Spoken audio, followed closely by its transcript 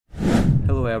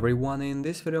Hello everyone, in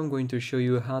this video I'm going to show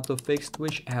you how to fix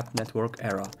Twitch app network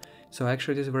error. So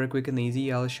actually it is very quick and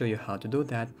easy. I'll show you how to do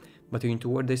that, but you need to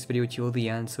watch this video till the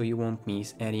end so you won't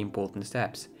miss any important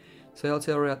steps. So I'll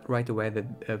tell you right away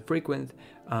that the frequent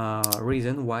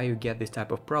reason why you get this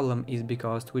type of problem is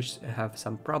because Twitch have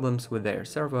some problems with their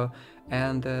server,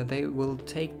 and it will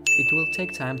take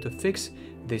time to fix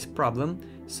this problem.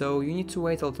 So you need to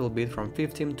wait a little bit, from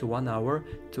 15 to 1 hour,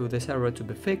 to the server to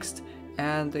be fixed,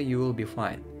 and you will be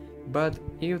fine. But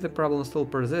if the problem still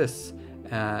persists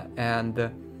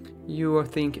and you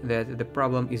think that the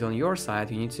problem is on your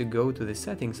side, you need to go to the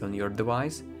settings on your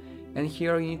device, and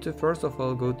here you need to first of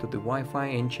all go to the Wi-Fi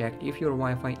and check if your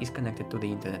Wi-Fi is connected to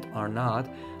the internet or not.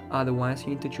 Otherwise you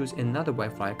need to choose another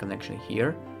Wi-Fi connection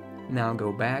here. Now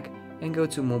go back and go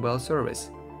to mobile service.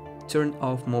 Turn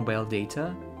off mobile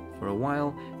data for a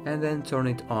while and then turn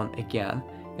it on again.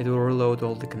 It will reload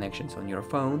all the connections on your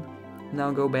phone. Now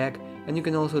go back, and you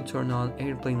can also turn on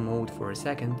airplane mode for a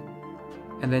second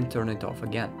and then turn it off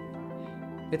again.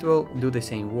 It will do the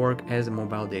same work as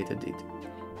mobile data did.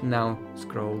 Now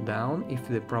scroll down if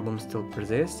the problem still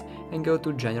persists and go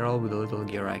to General with the little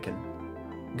gear icon.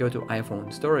 Go to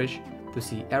iPhone storage to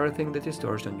see everything that is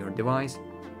stored on your device.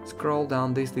 Scroll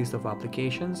down this list of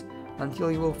applications until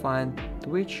you will find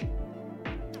Twitch.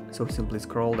 So simply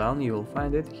scroll down, you will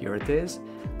find it, here it is,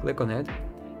 click on it.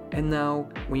 And now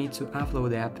we need to offload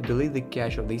the app to delete the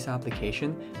cache of this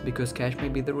application, because cache may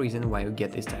be the reason why you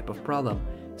get this type of problem.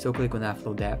 So click on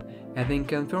offload app and then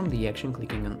confirm the action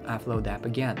clicking on offload app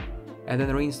again, and then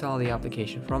reinstall the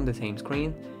application from the same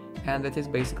screen. And that is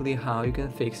basically how you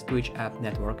can fix Twitch app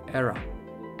network error.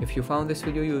 If you found this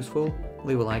video useful,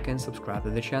 leave a like and subscribe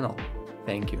to the channel.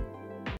 Thank you.